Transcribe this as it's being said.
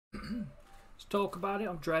Let's talk about it.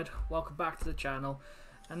 I'm Dread. Welcome back to the channel.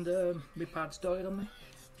 And my pad's died on me.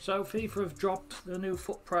 So FIFA have dropped the new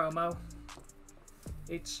FUT promo.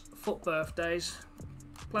 It's FUT birthdays.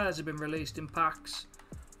 Players have been released in packs,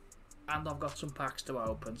 and I've got some packs to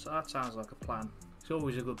open. So that sounds like a plan. It's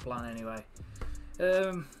always a good plan anyway.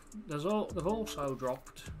 They've also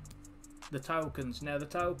dropped the tokens. Now the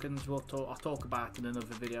tokens I'll talk about in another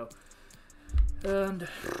video. And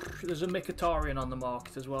there's a Mkhitaryan on the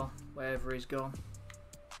market as well, wherever he's gone.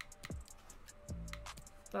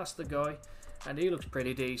 That's the guy, and he looks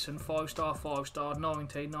pretty decent. 5-star, 5-star,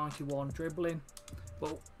 1991 dribbling.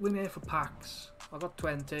 But we're here for packs. I got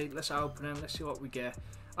 20. Let's open them. Let's see what we get.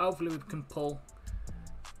 Hopefully we can pull.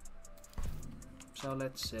 So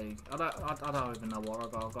let's see. I don't even know what I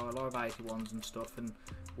got. I've got a lot of 81s and stuff, and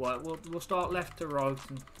we'll start left to right,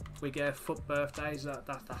 and we get FUT birthdays.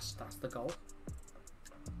 That's the goal.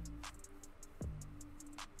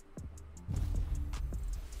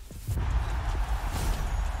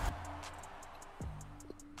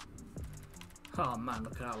 Oh man,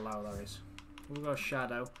 look at how low that is. We've got a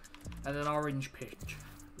shadow and an orange pitch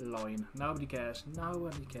line. Nobody cares.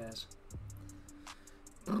 Nobody cares.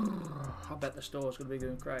 I bet the store's going to be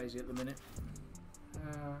going crazy at the minute.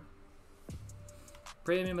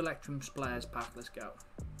 Premium Electrum Players Pack, let's go.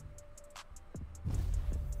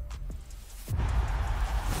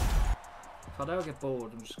 If I don't get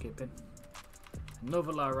bored, I'm skipping.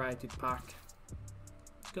 Another low rated pack.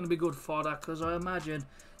 It's going to be good fodder because I imagine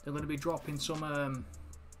they're going to be dropping some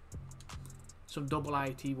double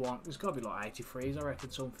 81. There's got to be like 83s, I reckon,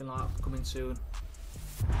 something like that coming soon.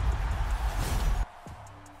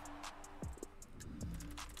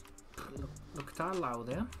 Look at how low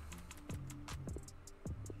there.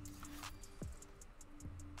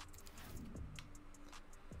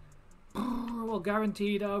 Well,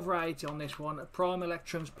 guaranteed over 80 on this one. A Prime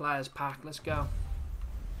Electrums Players Pack. Let's go.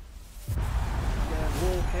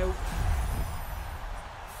 Walk out.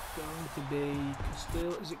 Going to be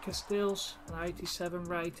Castile. Is it Castiles? An 87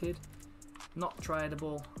 rated. Not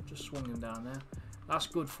tradable. Just swung him down there. That's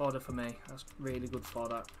good fodder for me. That's really good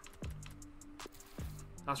fodder.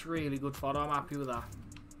 That's really good fodder. I'm happy with that.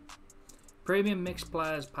 Premium Mixed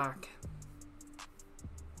Players Pack.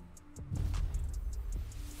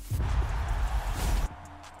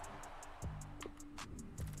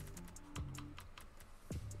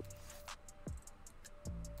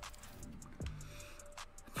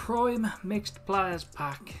 Prime Mixed Players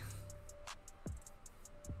Pack.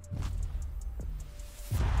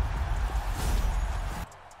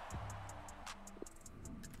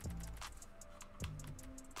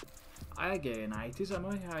 I again 80s, am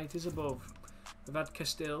I? 80s above. We've had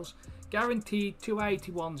Castiles. Guaranteed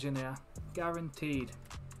 281s in here. Guaranteed.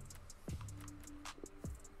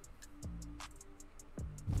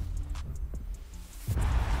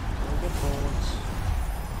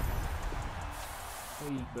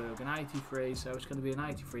 An 83, so it's going to be an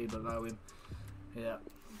 83 below him. Yeah.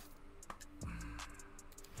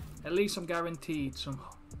 At least I'm guaranteed some,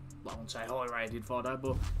 well, I won't say high rated fodder,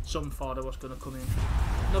 but some fodder was going to come in.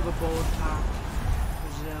 Another board pack,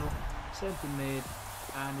 Brazil, centre mid,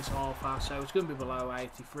 and it's alpha, so it's going to be below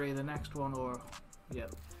 83. The next one, or yeah,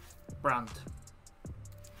 Brandt.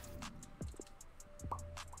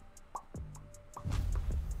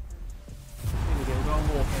 Here we go, we're going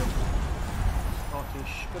to walk out.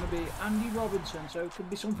 Scottish. Going to be Andy Robinson, so it could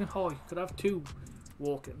be something high. Could have two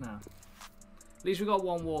walkout now. At least we got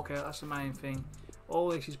one walkout, that's the main thing. All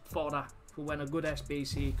this is fodder for when a good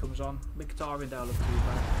SBC comes on. Mkhitaryan don't look too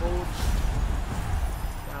bad. Forwards,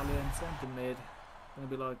 Italian, centre mid. Going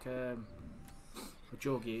to be like a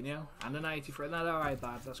Jorginho and an 83. No, they're alright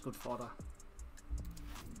bad. That's good fodder.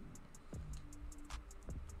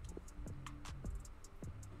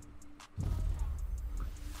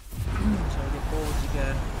 Boards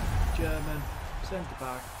again, German, centre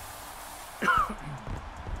back.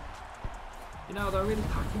 You know, they're really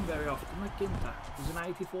packing very often. Like Ginter, he's an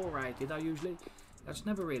 84 rated. I just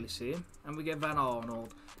never really see him. And we get Van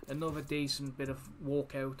Arnold, another decent bit of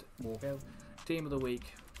walkout. Team of the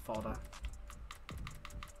week, fodder.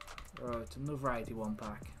 Right, another 81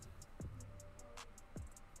 pack.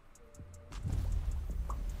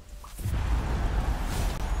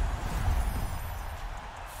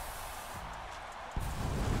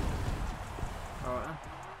 Alright,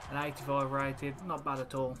 an 85 rated, not bad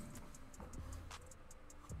at all.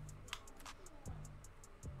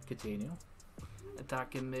 Coutinho,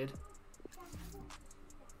 attacking mid.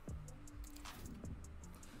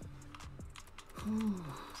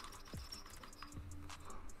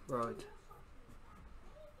 Right.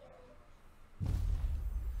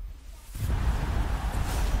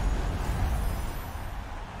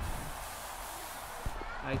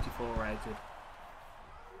 84 rated.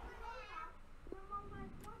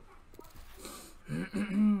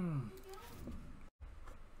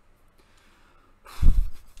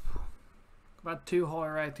 I've had 2 high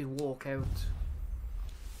rated walkout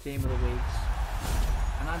team of the weeks,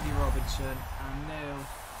 and Andy Robinson, and now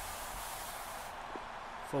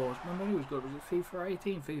Force. Remember he was good, was it FIFA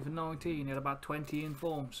 18, FIFA 19, he had about 20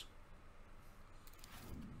 informs.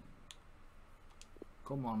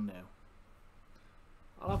 Come on now.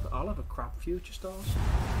 I'll have a crap future stars.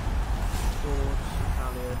 Force,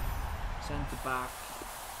 Italian, centre back,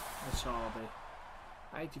 Wasabi.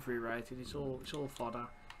 83 rated, it's all fodder.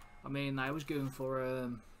 I mean, I was going for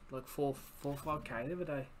like 4-5k the other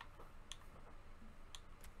day.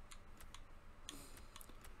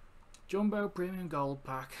 Jumbo Premium Gold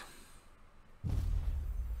Pack.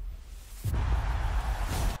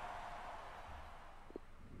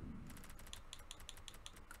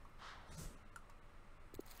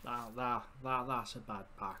 That's a bad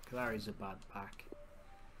pack. That is a bad pack.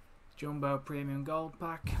 Jumbo Premium Gold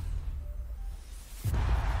Pack.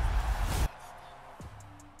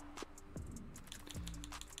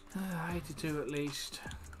 Uh, 82 at least.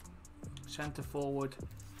 Centre forward.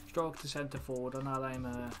 Stroke to centre forward. I know I'm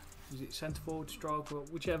is it centre forward, stroke, or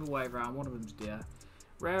whichever way around, one of them's dear.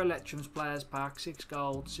 Rare Electrums Players Pack, 6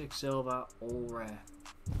 gold, 6 silver, all rare.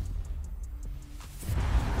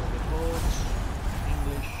 Reports,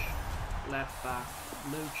 English, left back,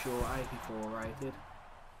 Luke Shaw, 84 rated.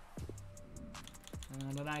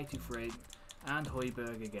 And an 83, and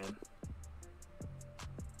Højbjerg again.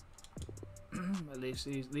 At least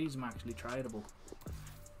these are actually tradable.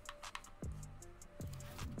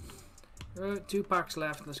 Right, 2 packs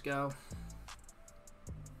left, let's go.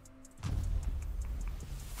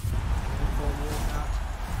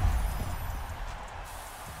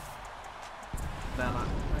 Bella,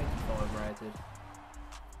 85 rated.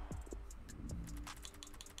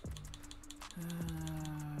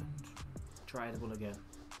 And tradable again.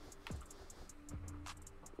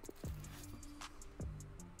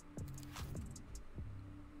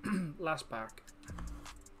 Last pack.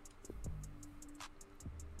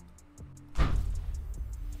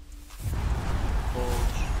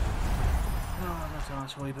 Oh, that's a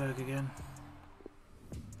nice Højbjerg again.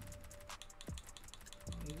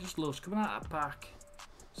 He just loves coming out of that pack.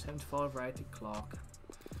 75 rated Clark.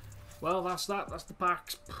 Well, that's that. That's the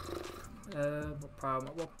packs.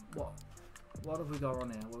 What have we got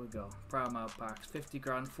on here? What have we got? Promo packs. 50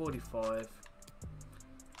 grand, 45.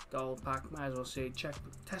 Gold pack. Might as well see. Check.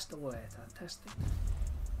 Test the weight. Test it.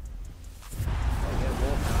 Oh, yeah,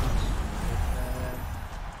 war cards.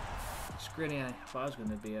 Scrinny. I thought I was going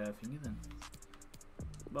to be a thingy then.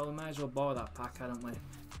 Well, we might as well buy that pack, hadn't we?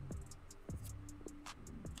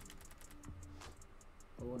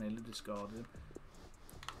 Oh, nearly discarded him.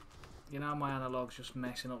 You know, my analog's just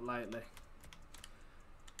messing up lately.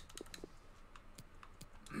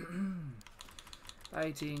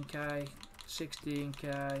 18k,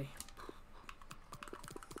 16k.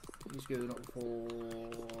 He's going up for.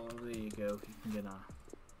 There you go. You can get that.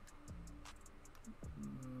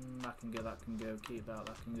 That can go, that can go, keep that,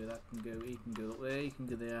 that can go, that can go, he can go up there, he can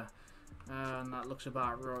go there, and that looks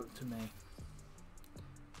about right to me.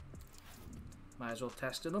 Might as well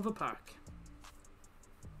test another pack.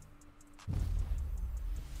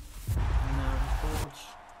 No, boards.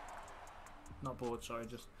 Not boards, sorry,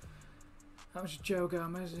 just. How much is Joe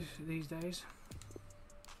Gomez these days?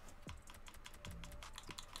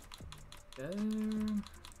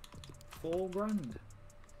 4 grand.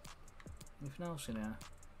 Anything else in here?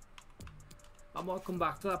 I might come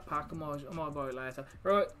back to that pack, I might buy it later.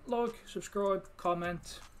 Right, like, subscribe,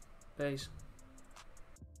 comment, peace.